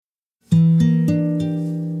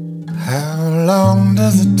long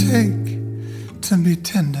does it take to be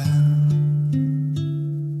tender?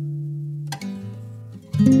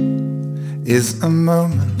 Is a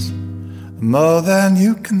moment more than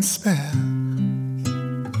you can spare?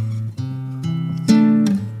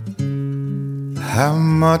 How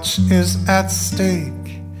much is at stake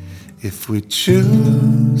if we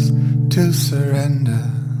choose to surrender?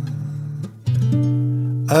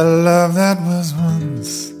 A love that was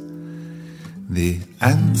once the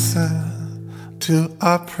answer to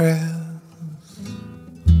our prayers.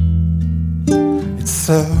 It's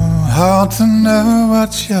so hard to know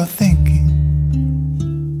what you're thinking.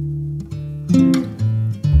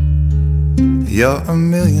 You're a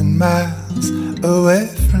million miles away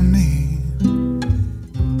from me.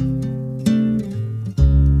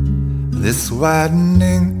 This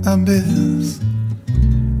widening abyss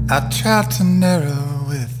I try to narrow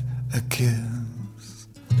with a kiss,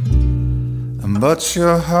 but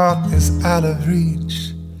your heart is out of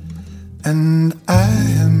reach, and I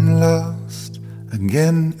am lost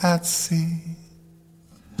again at sea.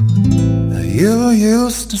 You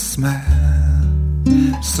used to smile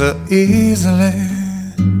so easily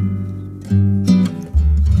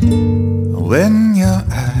when your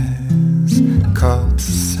eyes caught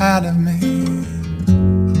sight of me.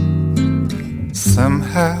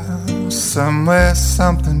 Somehow, somewhere,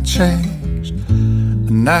 something changed.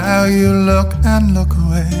 Now you look and look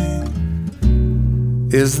away.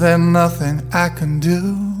 Is there nothing I can do?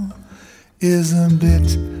 Is a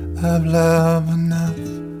bit of love enough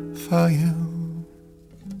for you?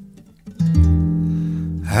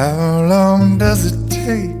 How long does it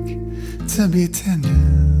take to be tender?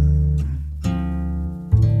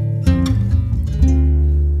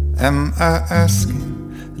 Am I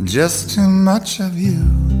asking just too much of you?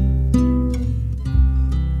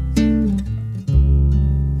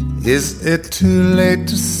 Is it too late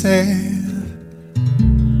to save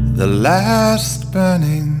the last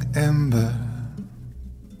burning ember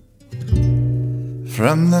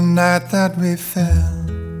from the night that we fell,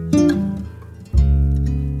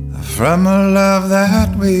 from a love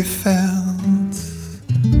that we felt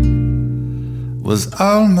was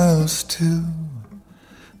almost too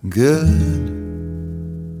good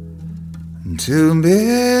to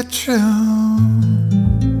be true?